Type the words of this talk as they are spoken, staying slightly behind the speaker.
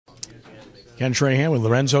Ken Trahan with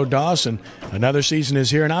Lorezo Dawson. Another season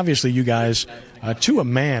is here, and obviously you guys, to a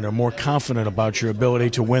man, are more confident about your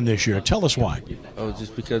ability to win this year. Tell us why. Oh,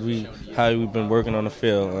 just because how we've been working on the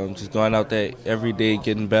field, just going out there every day,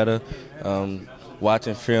 getting better,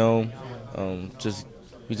 watching film.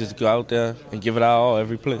 We just go out there and give it our all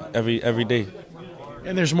every day.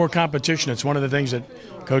 And there's more competition. It's one of the things that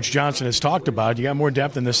Coach Johnson has talked about. You got more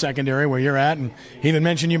depth in the secondary where you're at, and he even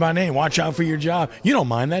mentioned you by name. Watch out for your job. You don't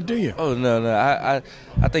mind that, do you? Oh, no.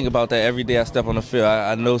 I think about that every day I step on the field.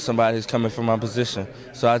 I know somebody's coming from my position.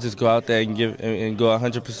 So I just go out there and go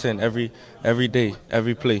 100% every day,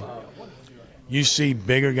 every play. You see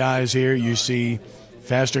bigger guys here. You see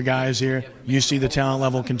faster guys here. You see the talent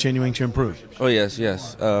level continuing to improve. Oh, yes.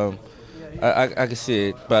 I can see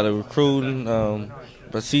it by the recruiting.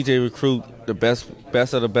 But CJ recruit the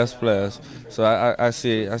best of the best players. So I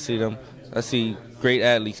see them. I see great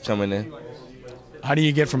athletes coming in. How do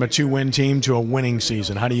you get from a 2-win team to a winning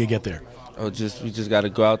season? How do you get there? We just got to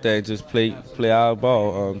go out there and just play our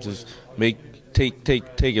ball. Just take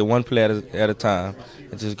it one play at a time,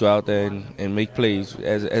 and just go out there and make plays.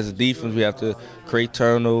 As a defense, we have to create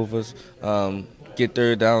turnovers, get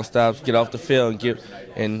third down stops, get off the field,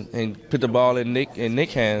 and put the ball in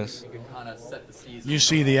Nick's hands. You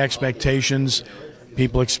see the expectations.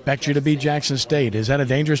 People expect you to beat Jackson State. Is that a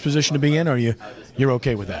dangerous position to be in, or you're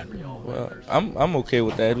okay with that? Well, I'm okay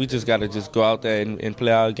with that. We just got to just go out there and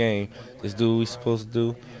play our game. Just do what we're supposed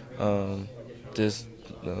to do.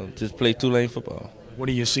 Just play Tulane football. What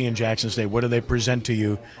do you see in Jackson State? What do they present to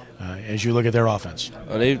you as you look at their offense?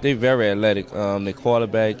 They very athletic. Their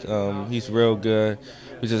quarterback, he's real good.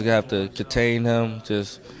 We just have to contain him,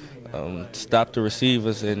 just stop the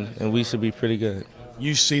receivers, and we should be pretty good.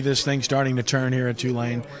 You see this thing starting to turn here at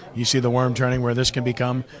Tulane. You see the worm turning where this can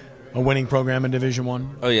become a winning program in Division I?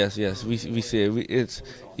 Oh, yes. We see it.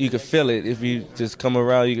 You can feel it if you just come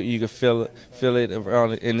around. You can feel it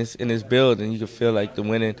around in this building. You can feel like the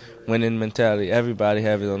winning mentality. Everybody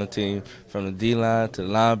have it on the team, from the D-line to the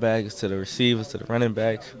linebackers to the receivers to the running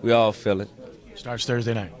back. We all feel it. Starts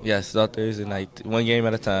Thursday night. Yes, start Thursday night. One game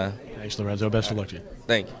at a time. Thanks, Lorezo. Best of luck to you.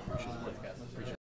 Thank you.